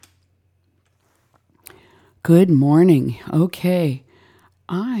Good morning. Okay.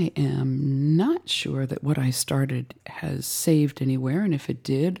 I am not sure that what I started has saved anywhere, and if it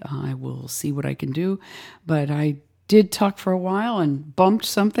did, I will see what I can do. But I did talk for a while and bumped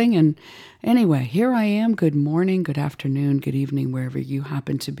something, and anyway, here I am. Good morning, good afternoon, good evening, wherever you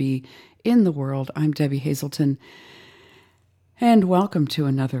happen to be in the world. I'm Debbie Hazelton, and welcome to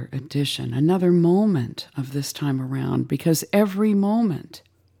another edition, another moment of this time around, because every moment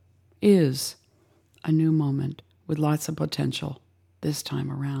is a new moment with lots of potential this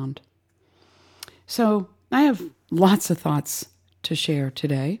time around. So I have lots of thoughts to share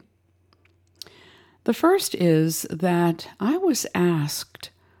today. The first is that I was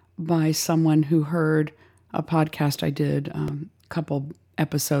asked by someone who heard a podcast I did a couple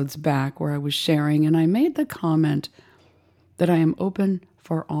episodes back where I was sharing, and I made the comment that I am open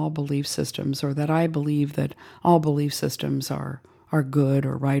for all belief systems, or that I believe that all belief systems are good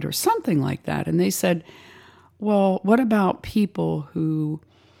or right or something like that. And they said, well, what about people who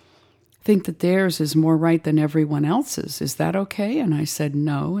think that theirs is more right than everyone else's? Is that okay? And I said,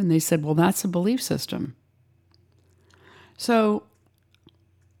 no. And they said, well, that's a belief system. So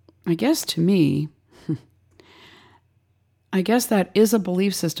I guess to me, I guess that is a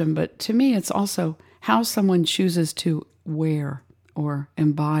belief system, but to me, it's also how someone chooses to wear or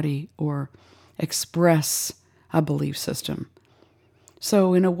embody or express a belief system.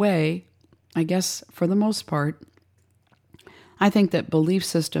 So in a way, I guess for the most part, I think that belief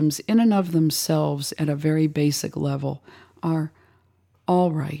systems in and of themselves at a very basic level are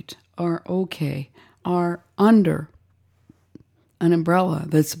all right, are okay, are under an umbrella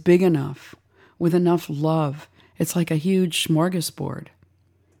that's big enough, with enough love. It's like a huge smorgasbord.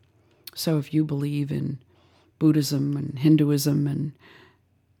 So if you believe in Buddhism and Hinduism and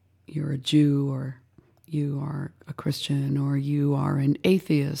you're a Jew, or you are a Christian, or you are an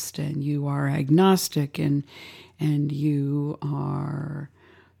atheist, and you are agnostic, and you are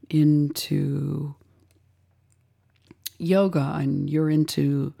into yoga, and you're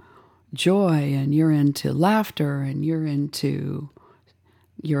into joy, and you're into laughter, and you're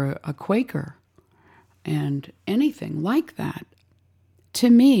a Quaker, and anything like that. To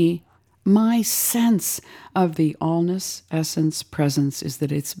me, my sense of the allness, essence, presence is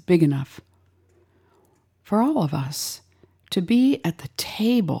that it's big enough for all of us to be at the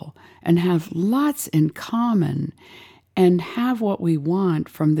table and have lots in common and have what we want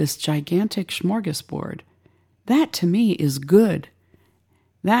from this gigantic smorgasbord. That to me is good.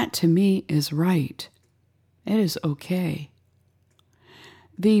 That to me is right. It is okay.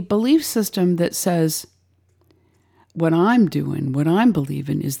 The belief system that says what I'm doing, what I'm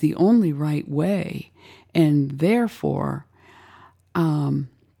believing is the only right way, and therefore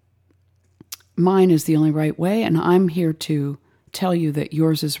mine is the only right way, and I'm here to tell you that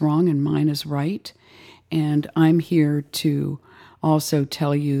yours is wrong and mine is right. And I'm here to also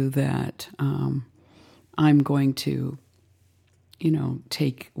tell you that I'm going to,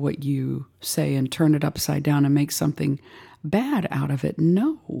 take what you say and turn it upside down and make something bad out of it.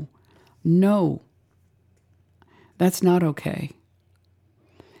 No, that's not okay.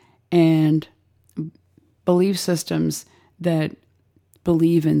 And belief systems that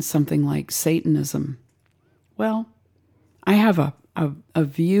believe in something like Satanism. Well, I have a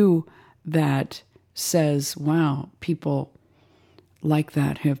view that says, wow, people like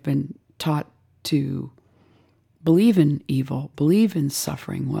that have been taught to believe in evil, believe in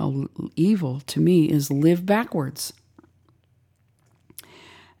suffering. Well, evil to me is live backwards.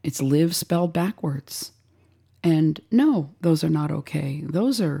 It's live spelled backwards. And no, those are not okay.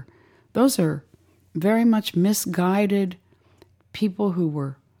 Those are very much misguided people who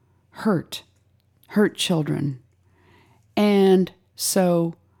were hurt children. And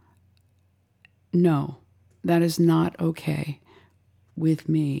so, no, that is not okay with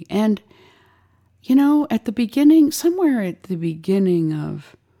me. And, at the beginning, somewhere at the beginning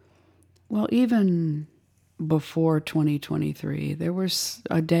of, well, even before 2023, there was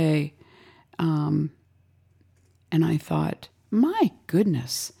a day, and I thought, my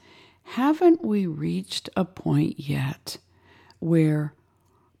goodness, haven't we reached a point yet where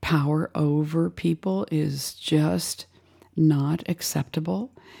power over people is just not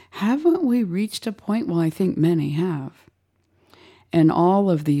acceptable? Haven't we reached a point? Well, I think many have. And all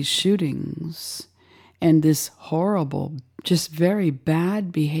of these shootings and this horrible, just very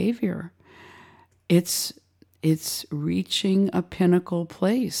bad behavior, it's reaching a pinnacle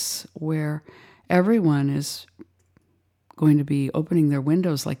place where everyone is going to be opening their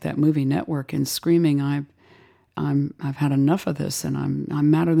windows like that movie Network and screaming, I've had enough of this, and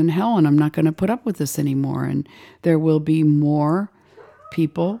I'm madder than hell, and I'm not going to put up with this anymore. And there will be more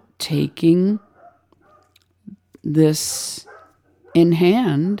people taking this in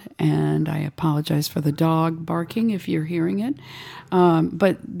hand, and I apologize for the dog barking if you're hearing it,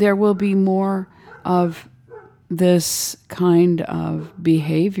 but there will be more of this kind of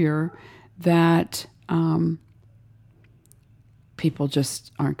behavior that people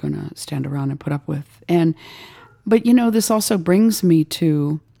just aren't going to stand around and put up with. But this also brings me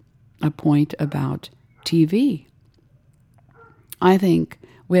to a point about TV. I think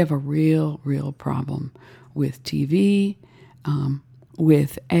we have a real problem with TV,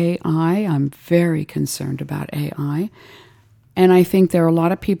 with AI. I'm very concerned about AI. And I think there are a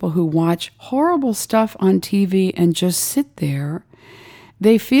lot of people who watch horrible stuff on TV and just sit there.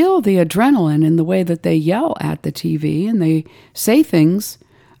 They feel the adrenaline in the way that they yell at the TV and they say things,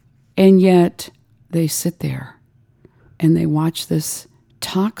 and yet they sit there and they watch this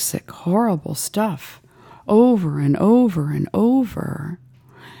toxic, horrible stuff over and over and over.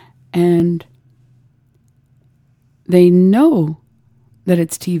 And they know that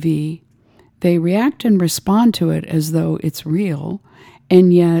it's TV. They react and respond to it as though it's real,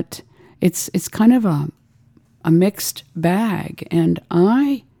 and yet it's kind of a mixed bag. And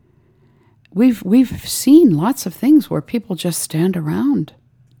we've seen lots of things where people just stand around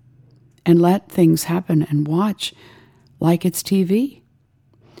and let things happen and watch like it's TV.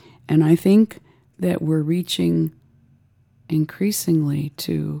 And I think that we're reaching increasingly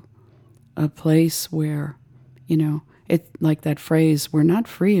to a place where, it's like that phrase, we're not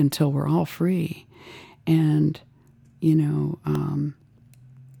free until we're all free. And,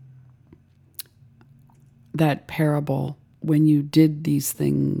 that parable, when you did these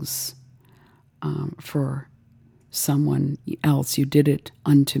things for someone else, you did it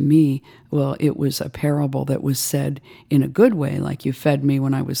unto me. Well, it was a parable that was said in a good way, like you fed me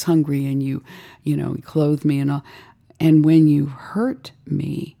when I was hungry and you clothed me and all. And when you hurt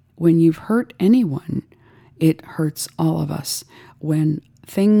me, when you've hurt anyone, it hurts all of us. When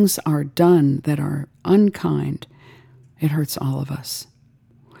things are done that are unkind, it hurts all of us.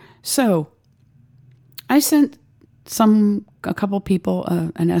 So I sent a couple people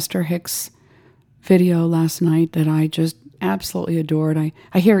an Esther Hicks video last night that I just absolutely adored.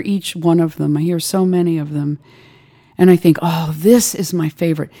 I hear each one of them. I hear so many of them. And I think, oh, this is my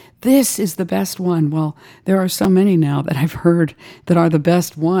favorite. This is the best one. Well, there are so many now that I've heard that are the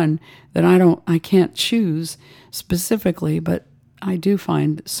best one that I can't choose specifically, but I do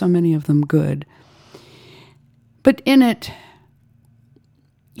find so many of them good. But in it,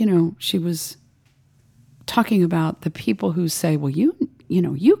 she was talking about the people who say, well,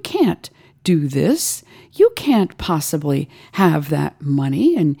 you can't do this. You can't possibly have that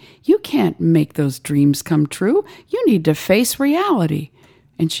money, and you can't make those dreams come true. You need to face reality.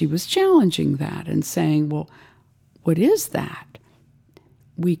 And she was challenging that and saying, well, what is that?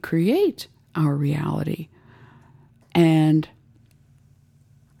 We create our reality. And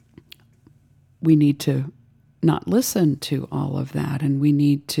we need to not listen to all of that, and we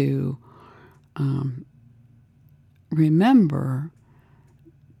need to remember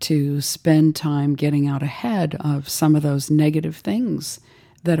to spend time getting out ahead of some of those negative things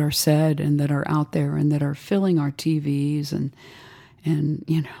that are said and that are out there and that are filling our TVs and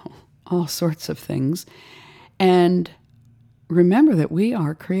all sorts of things. And remember that we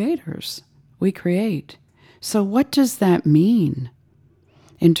are creators. We create. So what does that mean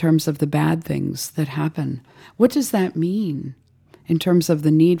in terms of the bad things that happen? What does that mean in terms of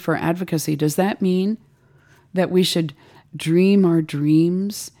the need for advocacy? Does that mean that we should dream our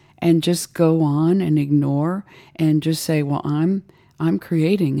dreams and just go on and ignore and just say, well, I'm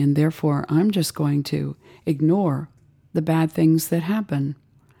creating, and therefore I'm just going to ignore the bad things that happen?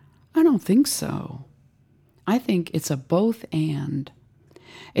 I don't think so. I think it's a both and.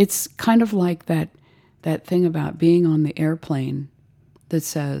 It's kind of like that thing about being on the airplane that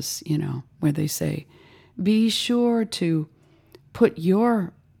says, where they say, be sure to put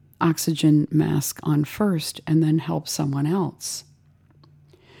your oxygen mask on first and then help someone else.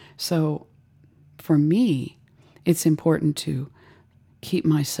 So for me, it's important to keep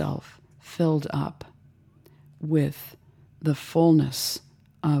myself filled up with the fullness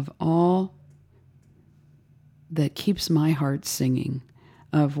of all that keeps my heart singing,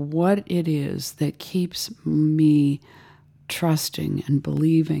 of what it is that keeps me trusting and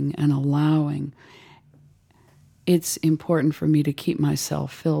believing and allowing. It's important for me to keep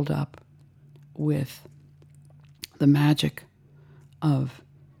myself filled up with the magic of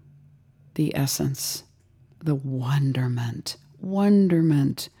the essence, the wonderment.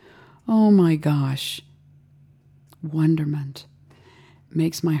 Wonderment. Oh my gosh. Wonderment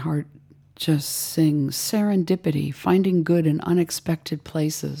makes my heart just sing. Serendipity, finding good in unexpected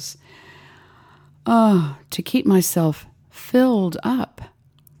places. to keep myself filled up,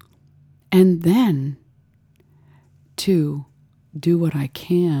 and then to do what I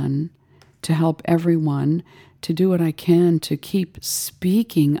can to help everyone, to do what I can to keep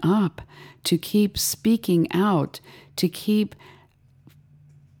speaking up, to keep speaking out, to keep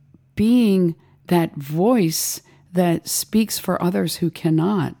being that voice that speaks for others who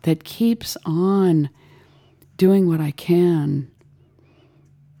cannot, that keeps on doing what I can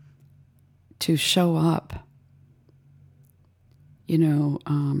to show up.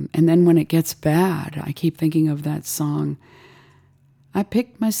 And then when it gets bad, I keep thinking of that song. I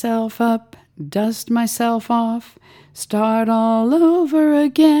pick myself up, dust myself off, start all over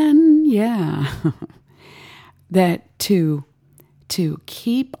again. Yeah. That to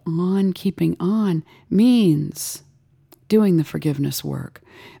keep on keeping on means doing the forgiveness work,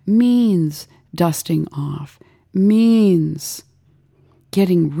 means dusting off, means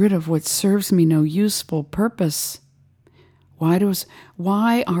getting rid of what serves me no useful purpose.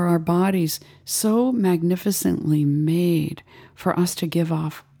 Why are our bodies so magnificently made for us to give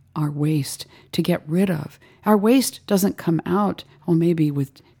off our waste, to get rid of? Our waste doesn't come out, maybe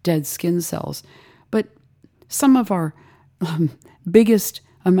with dead skin cells, but some of our biggest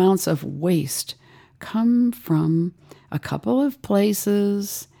amounts of waste come from a couple of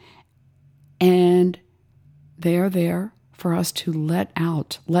places, and they are there for us to let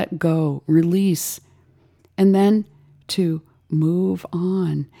out, let go, release, and then to move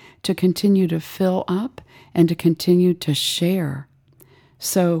on, to continue to fill up and to continue to share.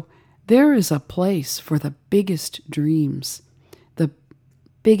 So there is a place for the biggest dreams, the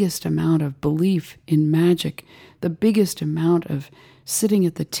biggest amount of belief in magic, the biggest amount of sitting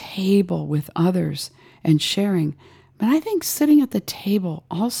at the table with others and sharing. But I think sitting at the table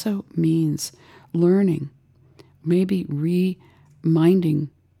also means learning, maybe reminding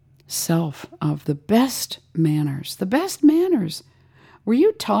self of the best manners. The best manners. Were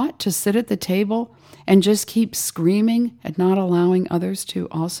you taught to sit at the table and just keep screaming and not allowing others to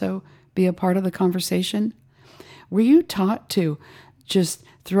also be a part of the conversation? Were you taught to just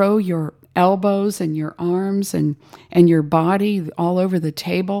throw your elbows and your arms and your body all over the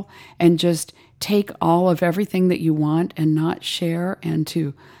table and just take all of everything that you want and not share and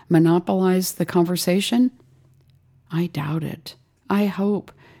to monopolize the conversation? I doubt it. I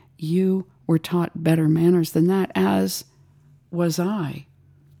hope you were taught better manners than that, as was I.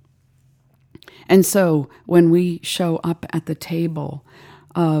 And so when we show up at the table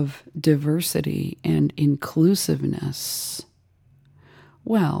of diversity and inclusiveness,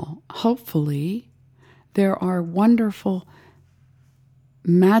 well, hopefully there are wonderful,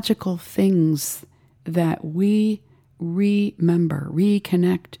 magical things that we remember,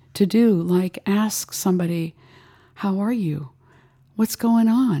 reconnect to do, like ask somebody, how are you? What's going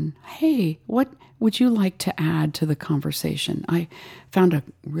on? Hey, what would you like to add to the conversation? I found a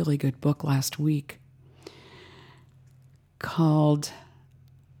really good book last week called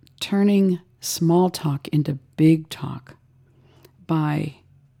Turning Small Talk into Big Talk by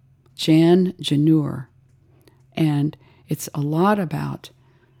Jan Janur. And it's a lot about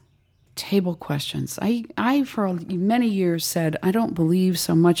table questions. I for many years said I don't believe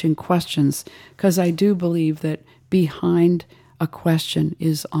so much in questions because I do believe that behind a question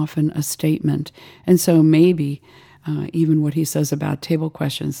is often a statement. And so maybe even what he says about table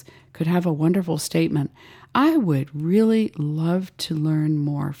questions could have a wonderful statement. I would really love to learn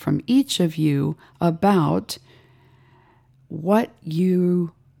more from each of you about what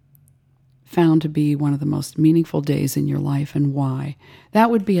you found to be one of the most meaningful days in your life and why. That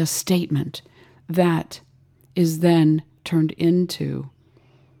would be a statement that is then turned into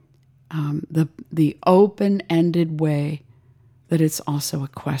the open-ended way that it's also a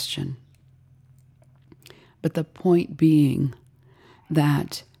question. But the point being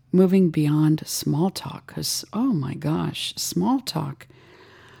that moving beyond small talk, because, oh my gosh, small talk,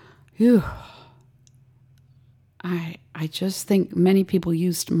 phew, I just think many people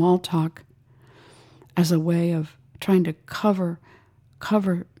use small talk as a way of trying to cover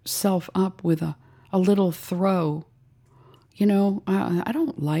self up with a little throw. I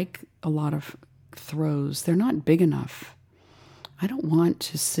don't like a lot of throws. They're not big enough. I don't want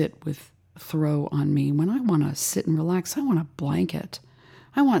to sit with throw on me. When I want to sit and relax, I want a blanket.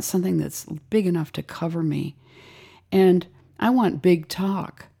 I want something that's big enough to cover me. And I want big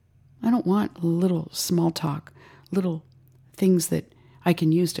talk. I don't want little small talk, little things that I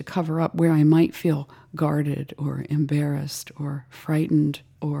can use to cover up where I might feel guarded or embarrassed or frightened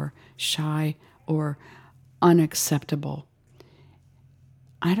or shy or unacceptable.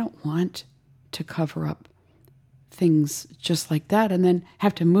 I don't want to cover up things just like that, and then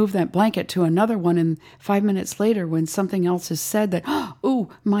have to move that blanket to another one, and 5 minutes later when something else is said that, oh,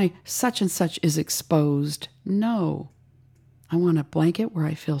 my such and such is exposed. No. I want a blanket where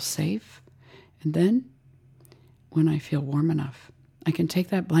I feel safe, and then when I feel warm enough, I can take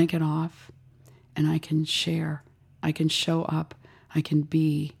that blanket off and I can share, I can show up, I can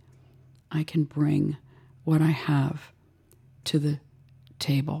be, I can bring what I have to the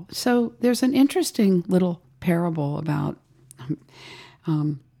table. So there's an interesting little parable about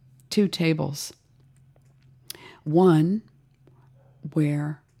two tables. One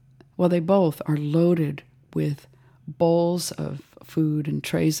where, well, they both are loaded with bowls of food and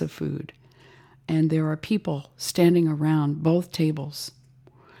trays of food, and there are people standing around both tables.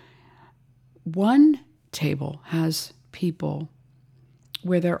 One table has people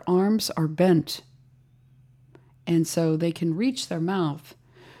where their arms are bent, and so they can reach their mouth.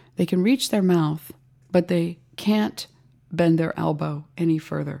 They can reach their mouth, but they can't bend their elbow any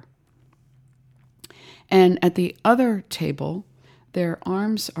further. And at the other table, their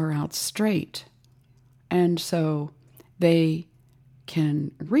arms are out straight, and so they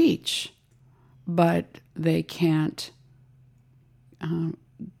can reach, but they can't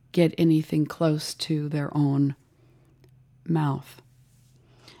get anything close to their own mouth.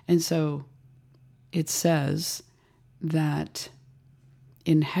 And so it says that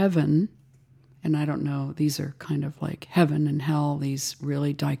in heaven, and I don't know, these are kind of like heaven and hell, these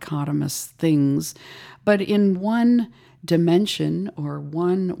really dichotomous things, but in one dimension or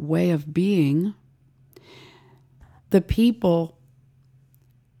one way of being, the people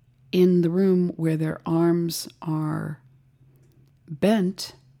in the room where their arms are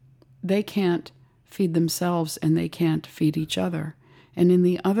bent, they can't feed themselves and they can't feed each other. And in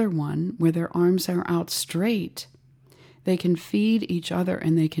the other one, where their arms are out straight, they can feed each other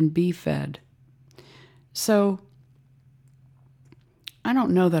and they can be fed. So I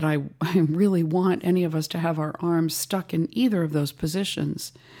don't know that I really want any of us to have our arms stuck in either of those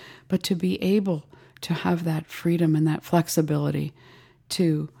positions, but to be able to have that freedom and that flexibility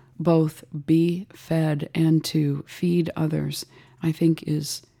to both be fed and to feed others, I think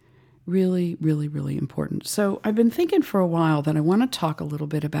is really, really, really important. So I've been thinking for a while that I want to talk a little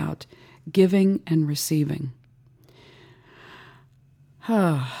bit about giving and receiving.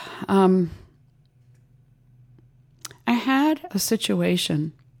 I had a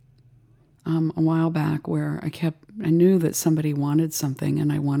situation a while back where I knew that somebody wanted something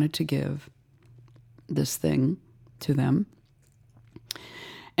and I wanted to give this thing to them.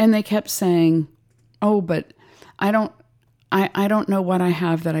 And they kept saying, oh, but I don't know what I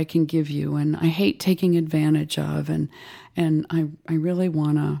have that I can give you, and I hate taking advantage of, and I really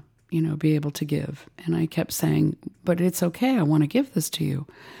want to, be able to give. And I kept saying, but it's okay, I want to give this to you.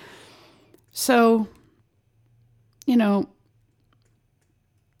 So,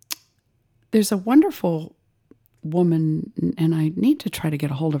 there's a wonderful woman, and I need to try to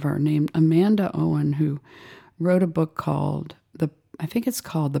get a hold of her, named Amanda Owen, who wrote a book called I think it's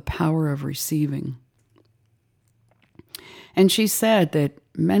called The Power of Receiving. And she said that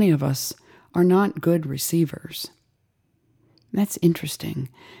many of us are not good receivers. That's interesting.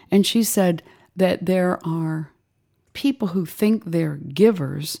 And she said that there are people who think they're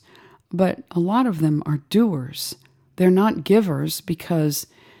givers, but a lot of them are doers. They're not givers because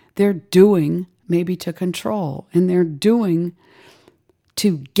they're doing maybe to control, and they're doing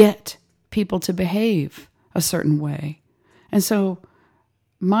to get people to behave a certain way. And so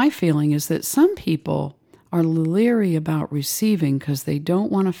my feeling is that some people are leery about receiving because they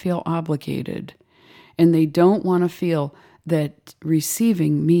don't want to feel obligated, and they don't want to feel that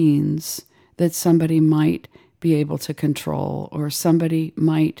receiving means that somebody might be able to control, or somebody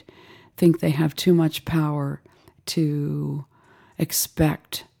might think they have too much power to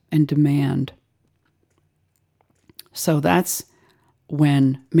expect and demand. So that's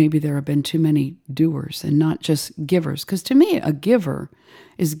when maybe there have been too many doers and not just givers. Because to me, a giver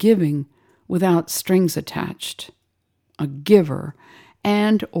is giving without strings attached. A giver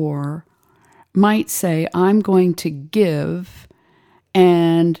and or might say, I'm going to give,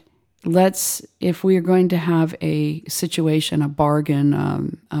 and if we are going to have a situation, a bargain,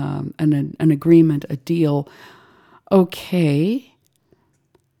 an agreement, a deal, okay.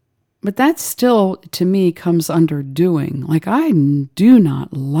 But that still, to me, comes under doing. Like, I do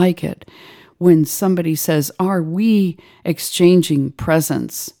not like it when somebody says, are we exchanging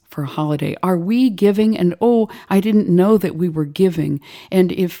presents for a holiday? Are we giving? And, oh, I didn't know that we were giving.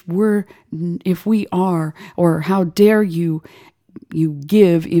 And if we are, or how dare you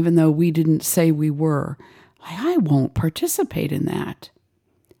give even though we didn't say we were. I won't participate in that.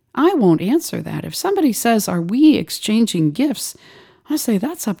 I won't answer that. If somebody says, "Are we exchanging gifts?" I say,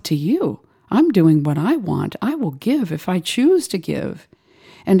 "That's up to you. I'm doing what I want. I will give if I choose to give.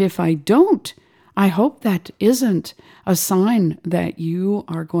 And if I don't, I hope that isn't a sign that you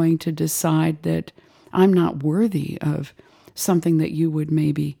are going to decide that I'm not worthy of something that you would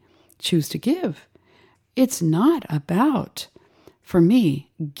maybe choose to give." It's not about, for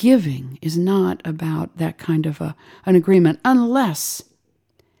me, giving is not about that kind of an agreement, unless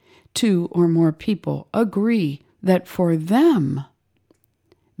two or more people agree that for them,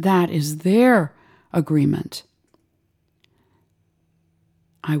 that is their agreement.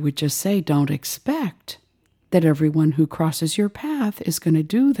 I would just say, don't expect that everyone who crosses your path is going to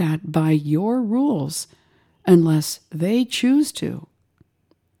do that by your rules unless they choose to.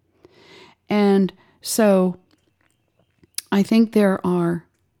 And so I think there are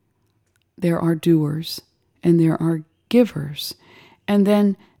doers and there are givers, and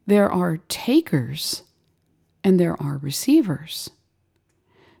then there are takers and there are receivers.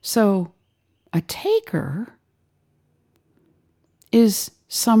 So a taker is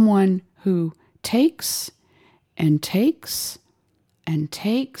someone who takes and takes and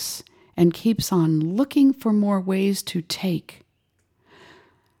takes and keeps on looking for more ways to take.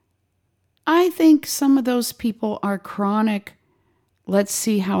 I think some of those people are chronic, let's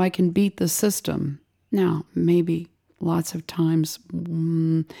see how I can beat the system. Now, maybe lots of times,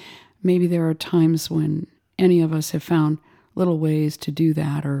 maybe there are times when any of us have found little ways to do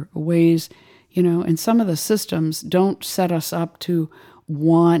that, or ways, and some of the systems don't set us up to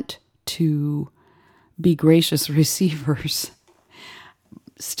want to be gracious receivers.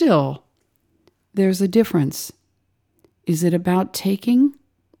 Still, there's a difference. Is it about taking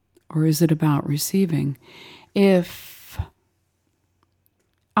or is it about receiving? If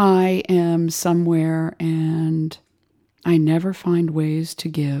I am somewhere and I never find ways to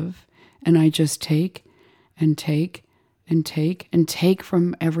give, and I just take and take and take and take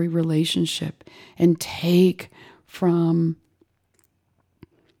from every relationship, and take from,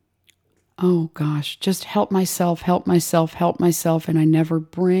 oh gosh, just help myself, and I never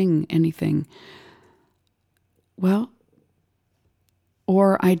bring anything. Well,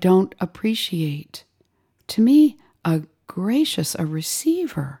 or I don't appreciate. To me, a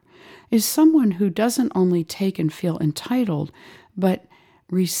receiver is someone who doesn't only take and feel entitled, but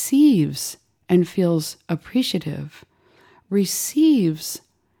receives and feels appreciative, receives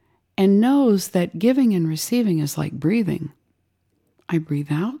and knows that giving and receiving is like breathing. I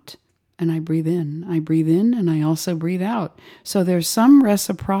breathe out and I breathe in. I breathe in and I also breathe out. So there's some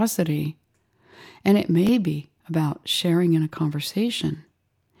reciprocity, and it may be about sharing in a conversation.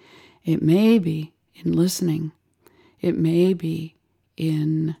 It may be in listening. It may be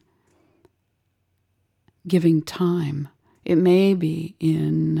in giving time. It may be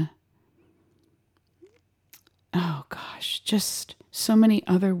in, oh gosh, just so many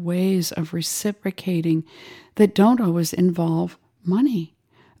other ways of reciprocating that don't always involve money,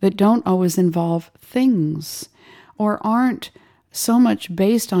 that don't always involve things, or aren't so much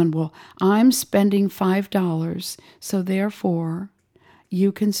based on, well, I'm spending $5, so therefore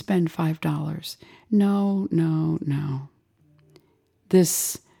you can spend $5. No.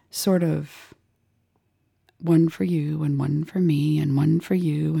 This sort of one for you and one for me and one for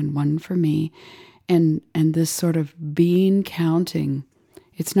you and one for me, and this sort of bean counting,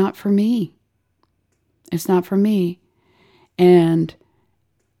 it's not for me. It's not for me. And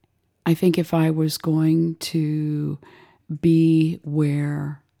I think if I was going to be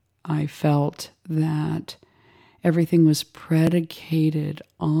where I felt that everything was predicated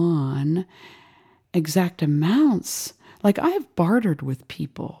on exact amounts, like I've bartered with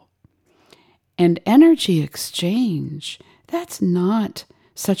people, and energy exchange, that's not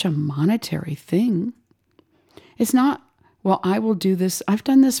such a monetary thing. It's not, well, I will do this. I've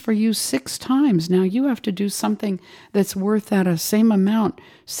done this for you 6 times. Now you have to do something that's worth that same amount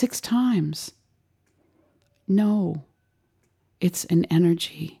 6 times. No, it's an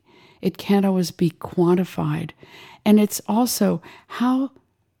energy. It can't always be quantified. And it's also, how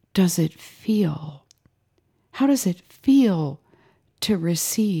does it feel? How does it feel to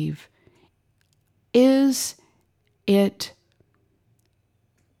receive? Is it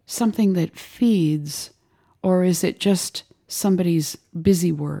something that feeds, or is it just somebody's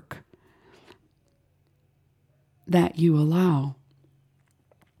busy work that you allow?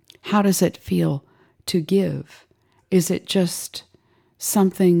 How does it feel to give? Is it just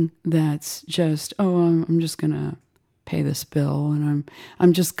something that's just, I'm just going to pay this bill, and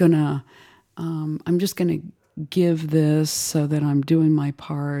I'm just going to give this so that I'm doing my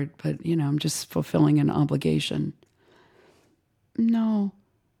part, but I'm just fulfilling an obligation? No,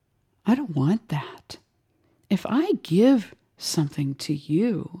 I don't want that. If I give something to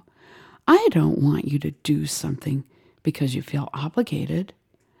you, I don't want you to do something because you feel obligated.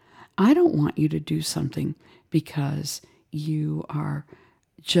 I don't want you to do something because you are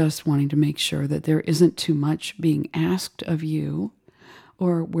just wanting to make sure that there isn't too much being asked of you,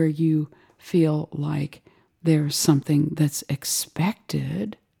 or where you feel like there's something that's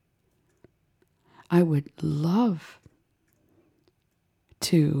expected. I would love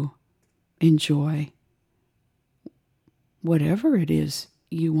to enjoy whatever it is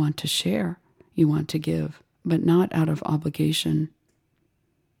you want to share, you want to give, but not out of obligation.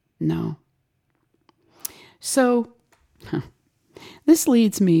 No. So, this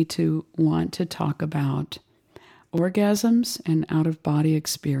leads me to want to talk about orgasms and out-of-body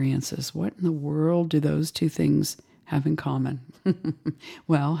experiences. What in the world do those two things have in common?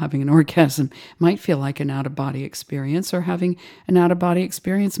 Well, having an orgasm might feel like an out-of-body experience, or having an out-of-body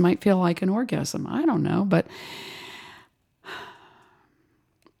experience might feel like an orgasm. I don't know, but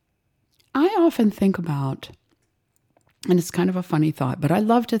I often think about, and it's kind of a funny thought, but I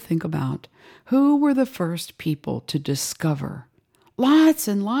love to think about who were the first people to discover lots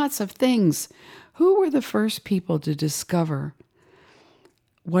and lots of things. Who were the first people to discover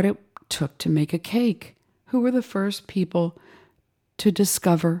what it took to make a cake? Who were the first people to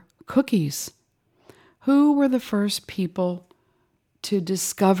discover cookies? Who were the first people to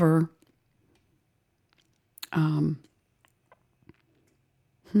discover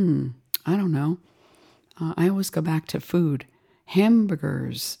I don't know. I always go back to food,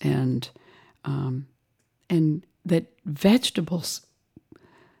 hamburgers, and that vegetables,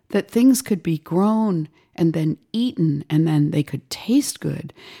 that things could be grown and then eaten, and then they could taste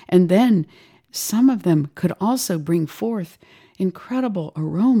good, and then some of them could also bring forth incredible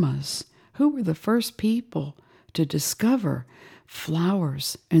aromas. Who were the first people to discover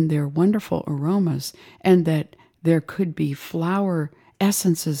flowers and their wonderful aromas, and that there could be flower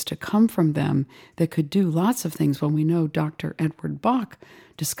essences to come from them that could do lots of things? When we know Dr. Edward Bach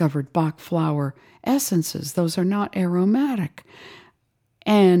discovered Bach flower essences, those are not aromatic.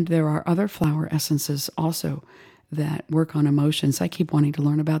 And there are other flower essences also that work on emotions. I keep wanting to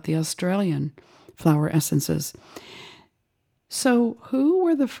learn about the Australian flower essences. So, who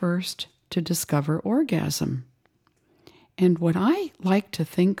were the first to discover orgasm? And what I like to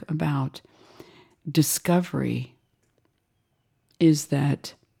think about discovery is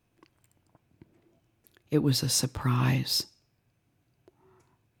that it was a surprise.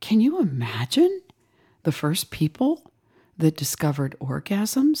 Can you imagine the first people that discovered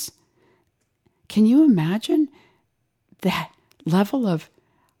orgasms? Can you imagine that level of,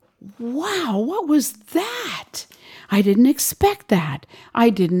 wow, what was that? I didn't expect that. I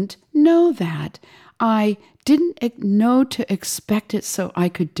didn't know that. I didn't know to expect it, so I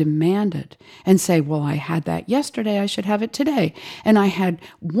could demand it and say, well, I had that yesterday, I should have it today. And I had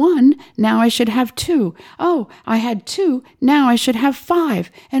one, now I should have two. Oh, I had two, now I should have five.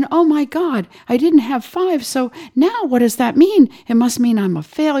 And oh my God, I didn't have five, so now what does that mean? It must mean I'm a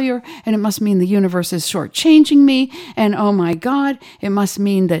failure, and it must mean the universe is shortchanging me, and oh my God, it must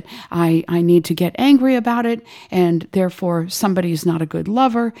mean that I need to get angry about it, and therefore somebody's not a good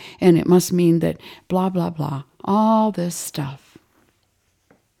lover, and it must mean that blah, blah, blah. All this stuff.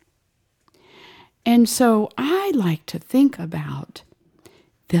 And so I like to think about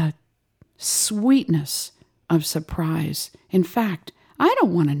the sweetness of surprise. In fact, I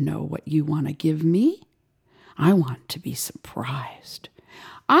don't want to know what you want to give me. I want to be surprised.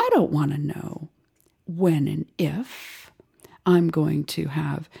 I don't want to know when and if I'm going to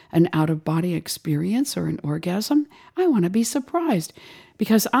have an out-of-body experience or an orgasm. I want to be surprised.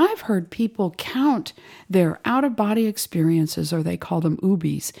 Because I've heard people count their out-of-body experiences, or they call them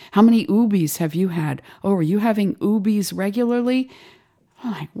oobies. How many oobies have you had? Oh, are you having oobies regularly?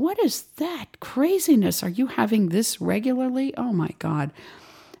 I'm like, what is that craziness? Are you having this regularly? Oh my God.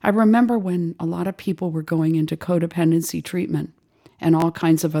 I remember when a lot of people were going into codependency treatment and all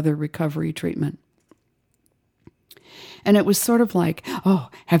kinds of other recovery treatment. And it was sort of like,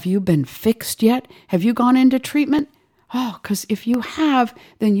 oh, have you been fixed yet? Have you gone into treatment? Oh, because if you have,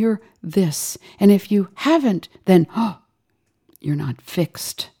 then you're this. And if you haven't, then, oh, you're not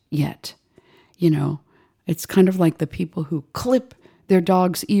fixed yet. You know, it's kind of like the people who clip their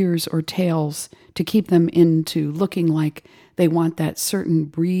dog's ears or tails to keep them into looking like they want that certain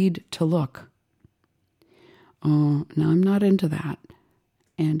breed to look. Oh, no, I'm not into that.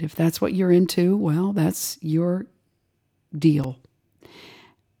 And if that's what you're into, well, that's your deal.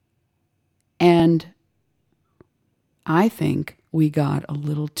 And I think we got a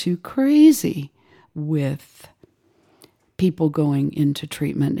little too crazy with people going into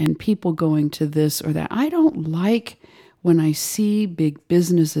treatment and people going to this or that. I don't like when I see big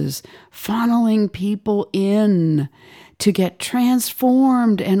businesses funneling people in to get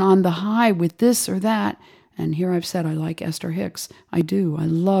transformed and on the high with this or that. And here I've said I like Esther Hicks. I do. I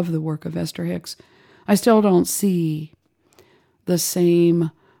love the work of Esther Hicks. I still don't see the same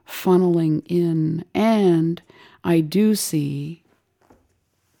funneling in. And I do see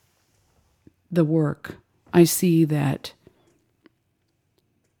the work. I see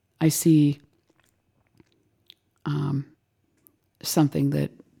something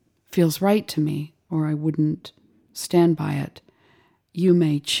that feels right to me, or I wouldn't stand by it. You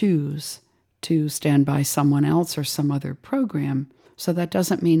may choose to stand by someone else or some other program, so that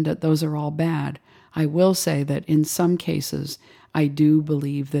doesn't mean that those are all bad. I will say that in some cases, I do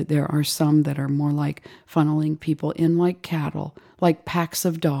believe that there are some that are more like funneling people in like cattle, like packs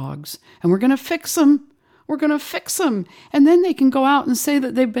of dogs, and we're going to fix them. We're going to fix them. And then they can go out and say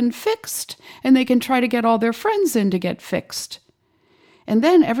that they've been fixed, and they can try to get all their friends in to get fixed. And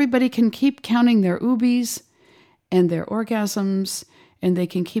then everybody can keep counting their oobies and their orgasms, and they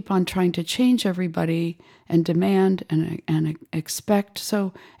can keep on trying to change everybody and demand and expect.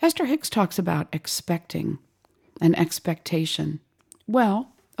 So Esther Hicks talks about expecting and expectation.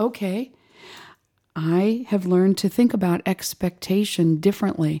 Well, okay, I have learned to think about expectation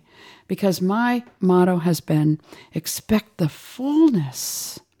differently because my motto has been expect the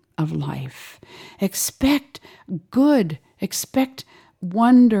fullness of life. Expect good. Expect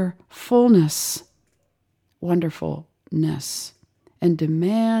wonderfulness, and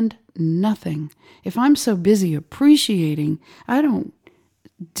demand nothing. If I'm so busy appreciating, I don't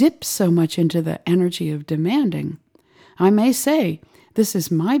dip so much into the energy of demanding. I may say, this is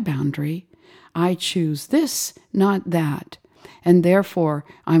my boundary. I choose this, not that. And therefore,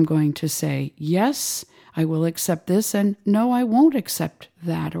 I'm going to say, yes, I will accept this, and no, I won't accept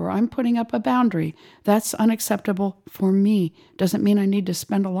that, or I'm putting up a boundary. That's unacceptable for me. Doesn't mean I need to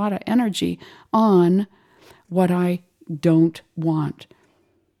spend a lot of energy on what I don't want.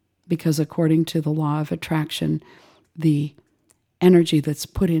 Because according to the law of attraction, the energy that's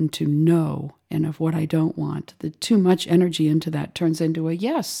put into no and of what I don't want, the too much energy into that turns into a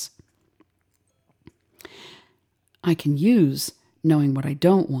yes. I can use knowing what I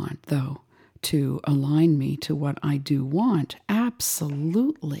don't want, though, to align me to what I do want.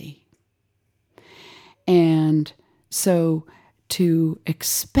 Absolutely. And so to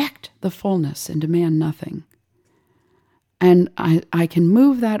expect the fullness and demand nothing. And I can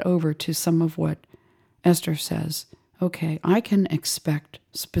move that over to some of what Esther says. Okay, I can expect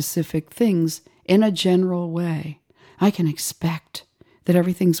specific things in a general way. I can expect that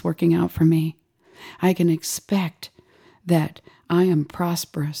everything's working out for me. I can expect that I am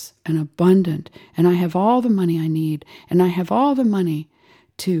prosperous and abundant, and I have all the money I need, and I have all the money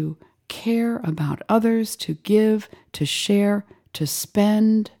to care about others, to give, to share, to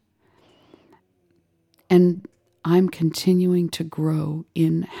spend. And I'm continuing to grow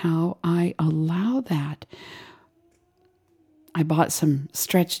in how I allow that. I bought some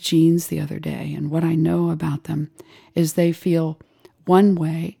stretch jeans the other day, and what I know about them is they feel one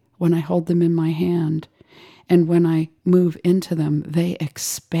way when I hold them in my hand, and when I move into them, they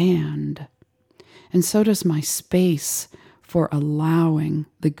expand. And so does my space for allowing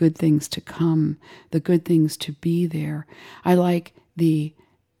the good things to come, the good things to be there. I like the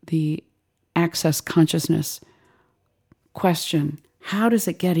access consciousness question. How does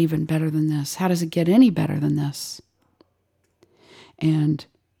it get even better than this? How does it get any better than this? And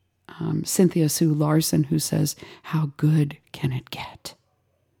Cynthia Sue Larson, who says, how good can it get?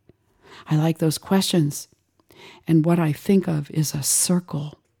 I like those questions. And what I think of is a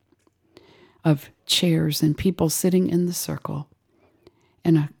circle of chairs and people sitting in the circle.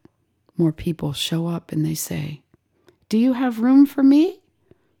 And more people show up and they say, do you have room for me?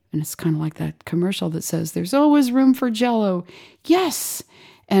 And it's kind of like that commercial that says, there's always room for Jell-O. Yes!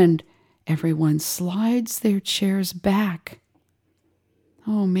 And everyone slides their chairs back.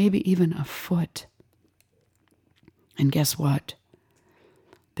 Oh, maybe even a foot. And guess what?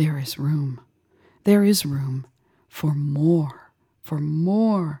 There is room. There is room for more, for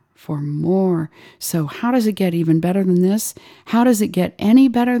more, for more. So how does it get even better than this? How does it get any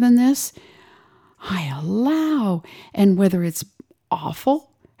better than this? I allow. And whether it's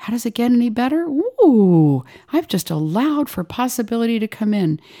awful, how does it get any better? Ooh, I've just allowed for possibility to come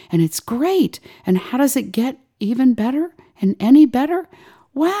in, and it's great. And how does it get even better and any better?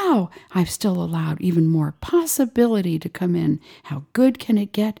 Wow, I've still allowed even more possibility to come in. How good can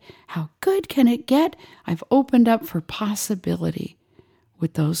it get? How good can it get? I've opened up for possibility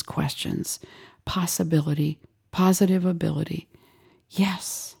with those questions. Possibility positive ability.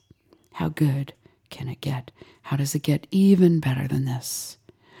 Yes. How good can it get? How does it get even better than this?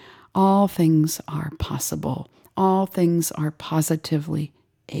 All things are possible. All things are positively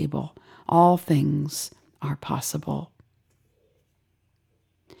able. All things are possible.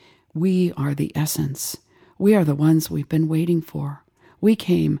 We are the essence. We are the ones we've been waiting for. We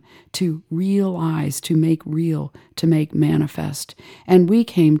came to realize, to make real, to make manifest. And we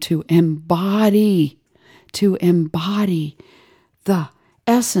came to embody the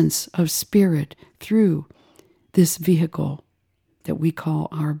essence of spirit through this vehicle that we call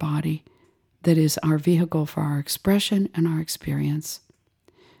our body, that is our vehicle for our expression and our experience.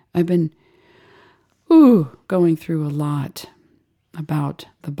 I've been going through a lot about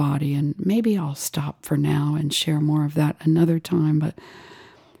the body, and maybe I'll stop for now and share more of that another time, but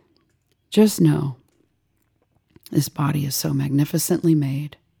just know this body is so magnificently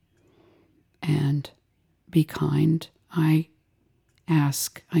made. And be kind. I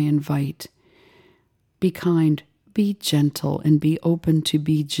ask, I invite, be kind, be gentle, and be open to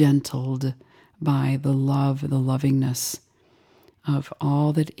be gentled by the love, the lovingness of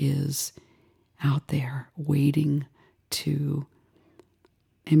all that is out there waiting to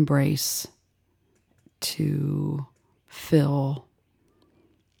embrace, to fill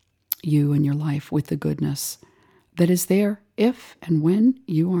you and your life with the goodness that is there if and when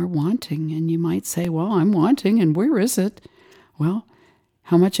you are wanting. And you might say, well, I'm wanting, and where is it? Well,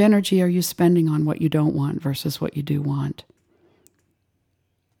 how much energy are you spending on what you don't want versus what you do want?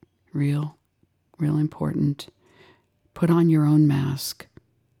 Real important. Put on your own mask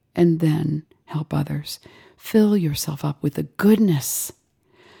and then help others. Fill yourself up with the goodness.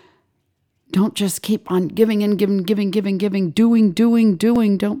 Don't just keep on giving and giving,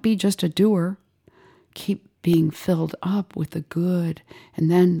 doing. Don't be just a doer. Keep being filled up with the good.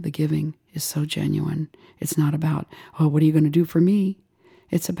 And then the giving is so genuine. It's not about, oh, what are you going to do for me?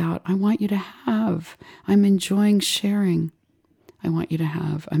 It's about, I want you to have. I'm enjoying sharing. I want you to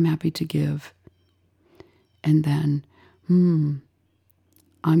have. I'm happy to give. And then, I'm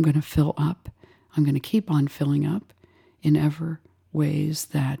going to fill up. I'm going to keep on filling up in ever ways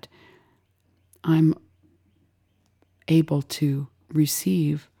that I'm able to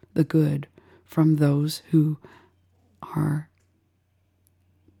receive the good from those who are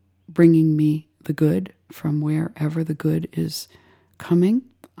bringing me the good from wherever the good is coming.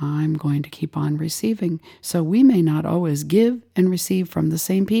 I'm going to keep on receiving. So we may not always give and receive from the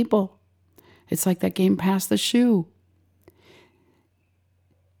same people. It's like that game, Pass the Shoe.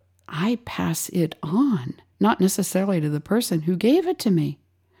 I pass it on, not necessarily to the person who gave it to me.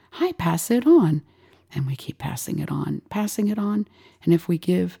 I pass it on, and we keep passing it on. And if we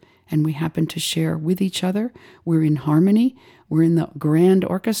give and we happen to share with each other, we're in harmony, we're in the grand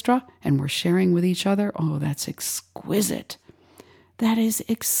orchestra, and we're sharing with each other. Oh, that's exquisite. That is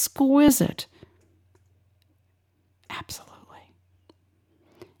exquisite. Absolutely.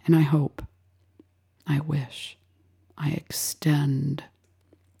 And I hope, I wish, I extend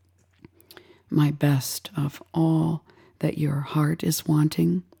my best of all that your heart is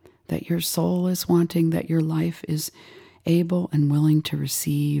wanting, that your soul is wanting, that your life is able and willing to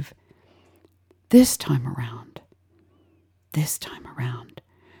receive this time around,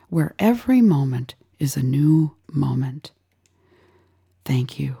 where every moment is a new moment.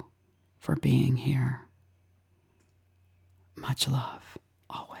 Thank you for being here. Much love,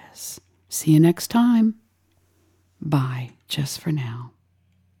 always. See you next time. Bye, just for now.